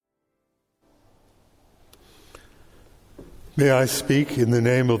May I speak in the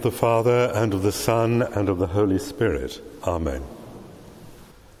name of the Father, and of the Son, and of the Holy Spirit. Amen.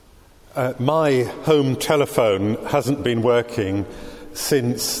 My home telephone hasn't been working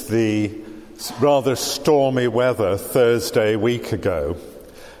since the rather stormy weather Thursday week ago.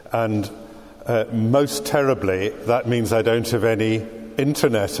 And most terribly, that means I don't have any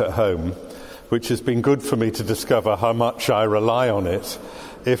internet at home, which has been good for me to discover how much I rely on it,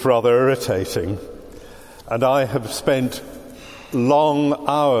 if rather irritating. And I have spent long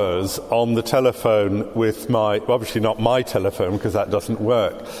hours on the telephone with obviously not my telephone because that doesn't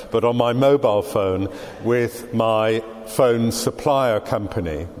work, but on my mobile phone with my phone supplier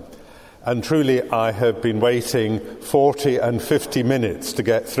company. And truly I have been waiting 40 and 50 minutes to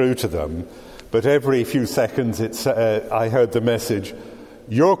get through to them, but every few seconds I heard the message,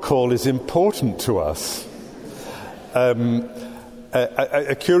 "Your call is important to us."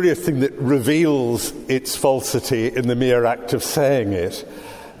 A curious thing that reveals its falsity in the mere act of saying it.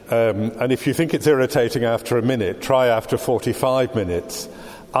 And if you think it's irritating after a minute, try after 45 minutes.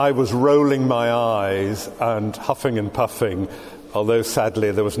 I was rolling my eyes and huffing and puffing, although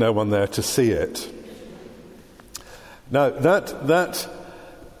sadly there was no one there to see it. Now, that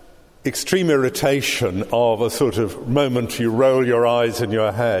extreme irritation of a sort of moment you roll your eyes in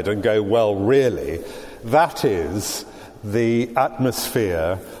your head and go, well, really, that is the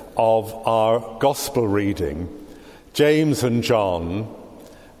atmosphere of our gospel reading. James and John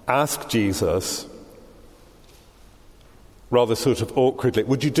ask Jesus, rather sort of awkwardly,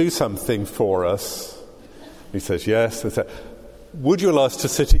 "Would you do something for us?" He says, "Yes." They say, "Would you allow us to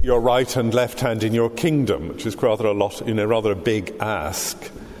sit at your right and left hand in your kingdom?" Which is rather a big ask.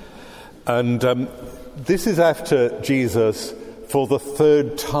 And this is after Jesus, for the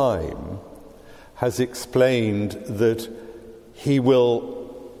third time, has explained that he will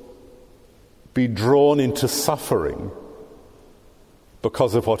be drawn into suffering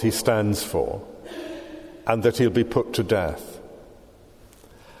because of what he stands for, and that he'll be put to death.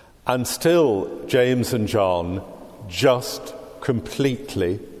 And still, James and John just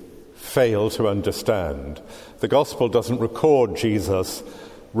completely fail to understand. The Gospel doesn't record Jesus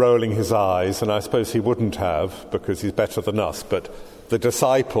rolling his eyes, and I suppose he wouldn't have because he's better than us, but the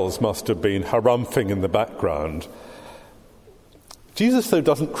disciples must have been harumphing in the background. Jesus, though,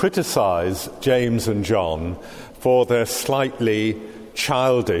 doesn't criticize James and John for their slightly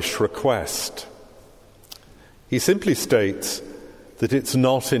childish request. He simply states that it's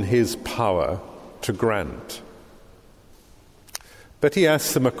not in his power to grant. But he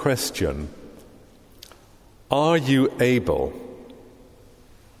asks them a question. Are you able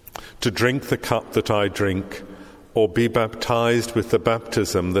to drink the cup that I drink, or be baptized with the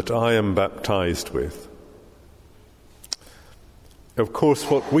baptism that I am baptized with? Of course,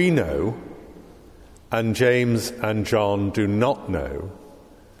 what we know, and James and John do not know,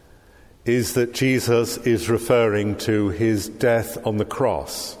 is that Jesus is referring to his death on the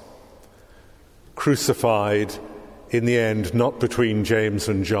cross, crucified in the end not between James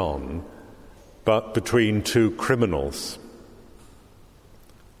and John, but between two criminals.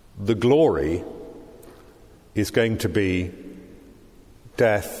 The glory is going to be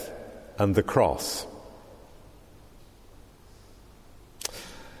death and the cross.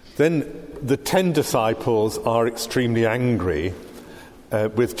 Then the 10 disciples are extremely angry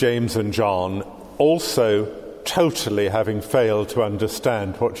with James and John, also totally having failed to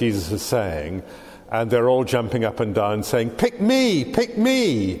understand what Jesus is saying, and they're all jumping up and down saying, pick me,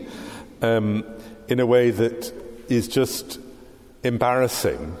 in a way that is just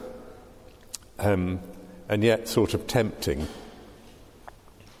embarrassing and yet sort of tempting.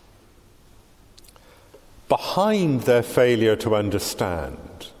 Behind their failure to understand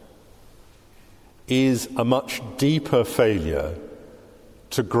is a much deeper failure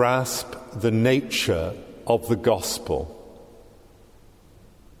to grasp the nature of the gospel,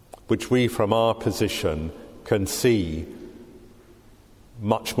 which we from our position can see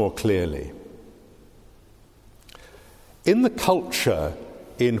much more clearly. In the culture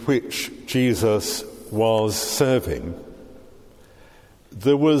in which Jesus was serving,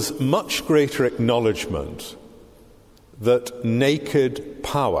 there was much greater acknowledgement that naked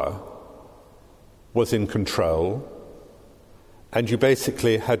power was in control, and you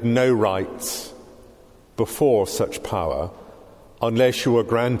basically had no rights before such power unless you were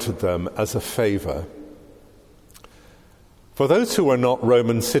granted them as a favour. For those who were not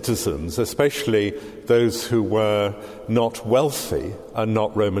Roman citizens, especially those who were not wealthy and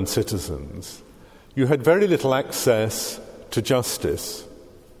not Roman citizens, you had very little access to justice.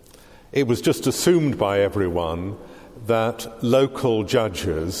 It was just assumed by everyone that local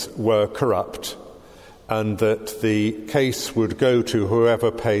judges were corrupt and that the case would go to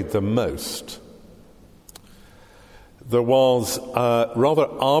whoever paid the most. There was a rather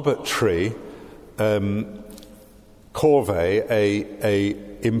arbitrary corvée, a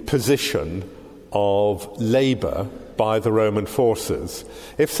imposition of labour by the Roman forces.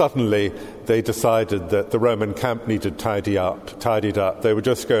 If suddenly they decided that the Roman camp needed tidied up, they would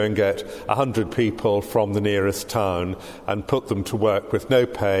just go and get 100 people from the nearest town and put them to work with no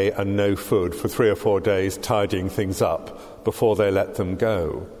pay and no food for 3 or 4 days, tidying things up before they let them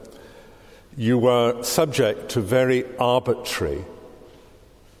go. You were subject to very arbitrary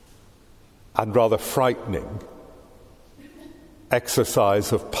and rather frightening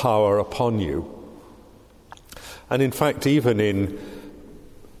exercise of power upon you. And in fact, even in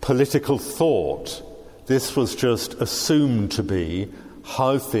political thought, this was just assumed to be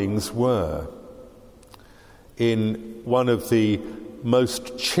how things were. In one of the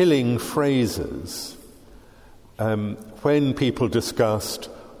most chilling phrases, when people discussed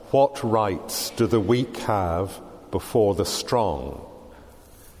what rights do the weak have before the strong,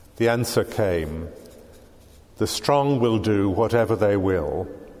 the answer came, the strong will do whatever they will,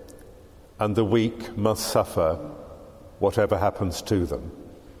 and the weak must suffer whatever happens to them.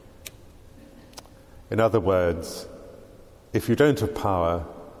 In other words, if you don't have power,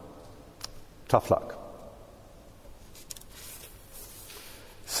 tough luck.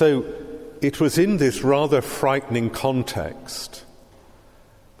 So it was in this rather frightening context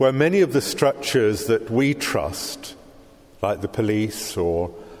where many of the structures that we trust, like the police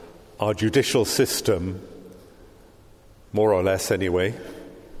or our judicial system, more or less anyway,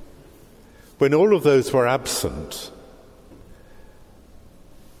 when all of those were absent,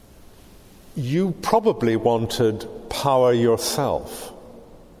 you probably wanted power yourself,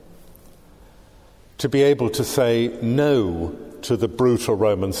 to be able to say no to the brutal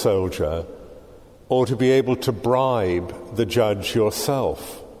Roman soldier, or to be able to bribe the judge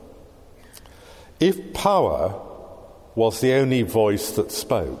yourself. If power was the only voice that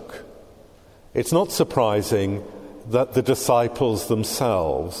spoke, it's not surprising that the disciples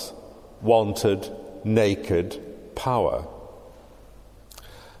themselves wanted naked power.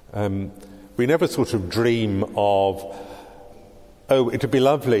 We never sort of dream of, oh, it would be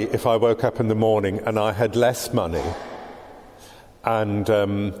lovely if I woke up in the morning and I had less money and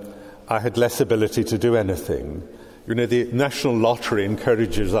I had less ability to do anything. You know, the National Lottery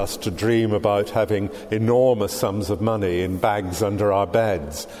encourages us to dream about having enormous sums of money in bags under our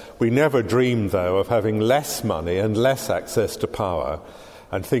beds. We never dream, though, of having less money and less access to power,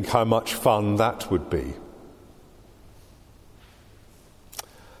 and think how much fun that would be.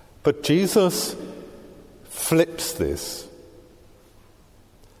 But Jesus flips this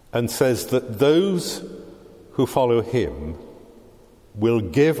and says that those who follow him will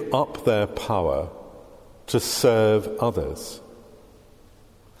give up their power to serve others.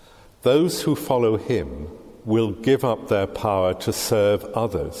 Those who follow him will give up their power to serve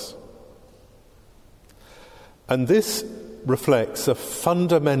others. And this reflects a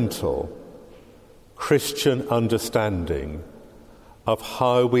fundamental Christian understanding of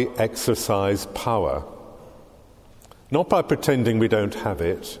how we exercise power. Not by pretending we don't have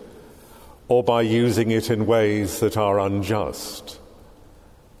it, or by using it in ways that are unjust.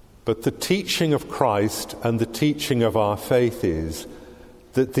 But the teaching of Christ and the teaching of our faith is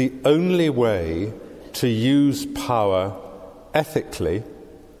that the only way to use power ethically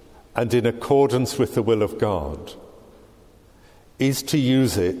and in accordance with the will of God is to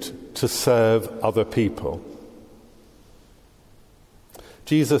use it to serve other people.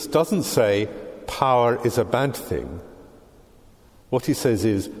 Jesus doesn't say power is a bad thing. What he says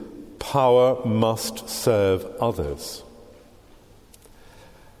is power must serve others.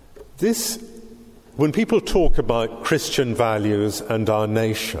 When people talk about Christian values and our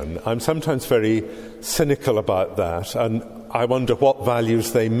nation, I'm sometimes very cynical about that, and I wonder what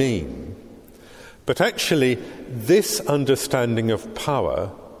values they mean. But actually, this understanding of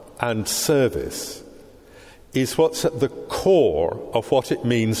power and service is what's at the core of what it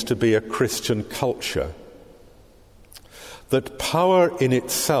means to be a Christian culture. That power in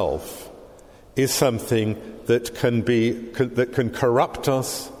itself is something that can corrupt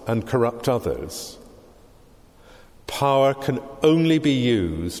us and corrupt others. Power can only be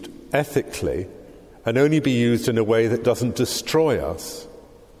used ethically and only be used in a way that doesn't destroy us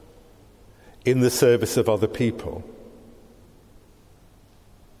in the service of other people.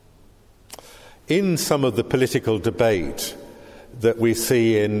 In some of the political debate that we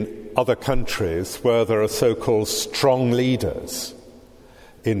see in other countries where there are so-called strong leaders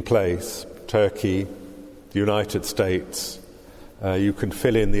in place, Turkey, the United States, you can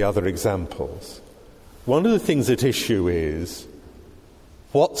fill in the other examples. one of the things at issue is,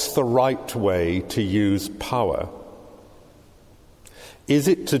 what's the right way to use power? Is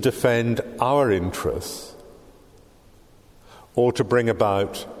it to defend our interests or to bring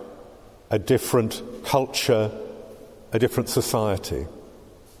about a different culture, a different society?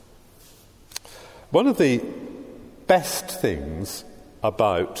 One of the best things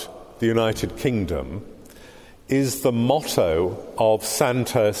about the United Kingdom is the motto of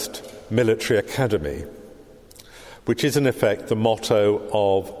Sandhurst Military Academy, which is in effect the motto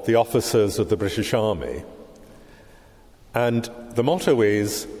of the officers of the British Army. And the motto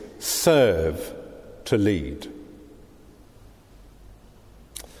is, serve to lead.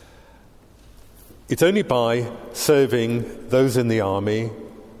 It's only by serving those in the army,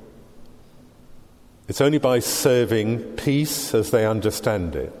 it's only by serving peace as they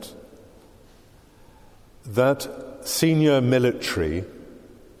understand it, that senior military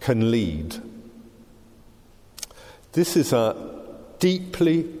can lead. This is a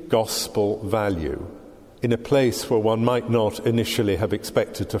deeply gospel value in a place where one might not initially have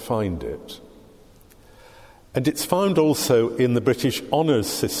expected to find it. And it's found also in the British honours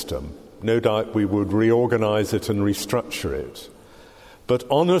system. No doubt we would reorganise it and restructure it. But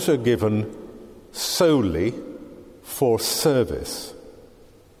honours are given solely for service.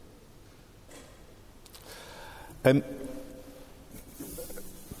 And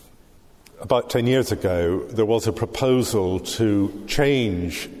about 10 years ago, there was a proposal to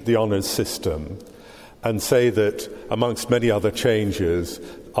change the honours system and say that, amongst many other changes,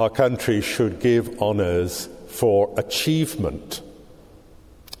 our country should give honours for achievement.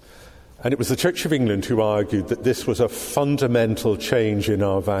 And it was the Church of England who argued that this was a fundamental change in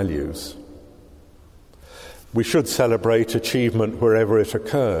our values. We should celebrate achievement wherever it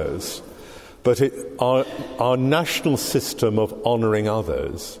occurs, but our national system of honouring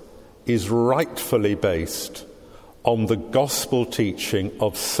others is rightfully based on the gospel teaching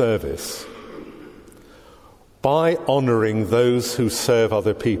of service. By honouring those who serve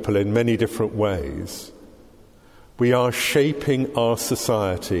other people in many different ways, we are shaping our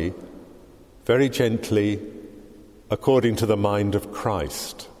society very gently according to the mind of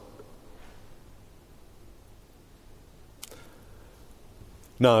Christ.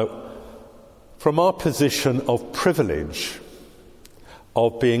 Now, from our position of privilege,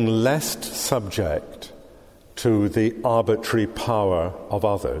 of being less subject to the arbitrary power of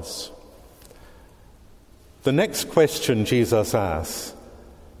others, the next question Jesus asks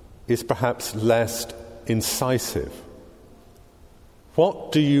is perhaps less incisive.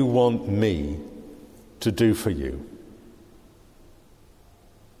 What do you want me to do for you?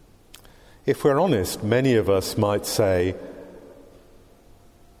 If we're honest, many of us might say,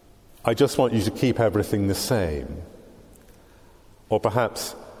 I just want you to keep everything the same. Or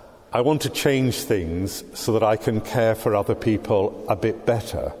perhaps, I want to change things so that I can care for other people a bit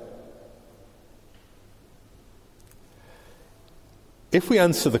better. If we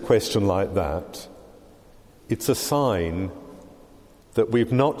answer the question like that, it's a sign that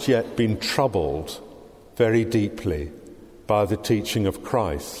we've not yet been troubled very deeply by the teaching of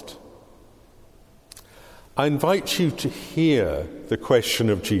Christ. I invite you to hear the question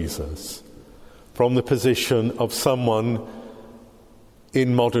of Jesus from the position of someone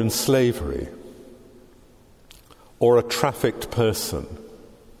in modern slavery, or a trafficked person,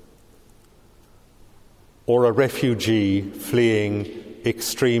 or a refugee fleeing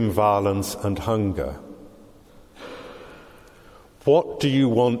extreme violence and hunger. What do you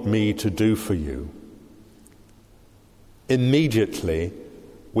want me to do for you? Immediately,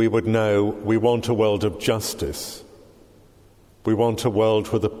 we would know we want a world of justice. We want a world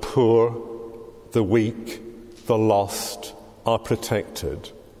where the poor, the weak, the lost are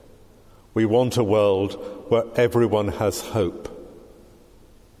protected. We want a world where everyone has hope.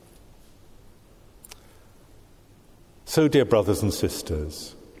 So, dear brothers and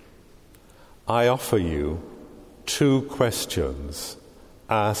sisters, I offer you 2 questions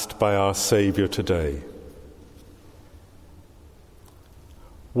asked by our Saviour today.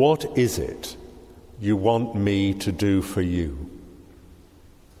 What is it you want me to do for you?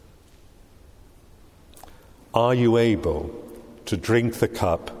 Are you able to drink the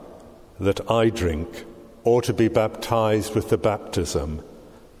cup that I drink, or to be baptized with the baptism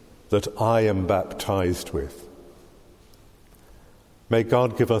that I am baptized with? May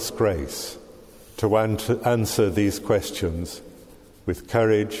God give us grace to answer these questions with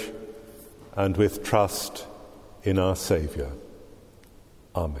courage and with trust in our Saviour.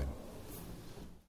 Amen.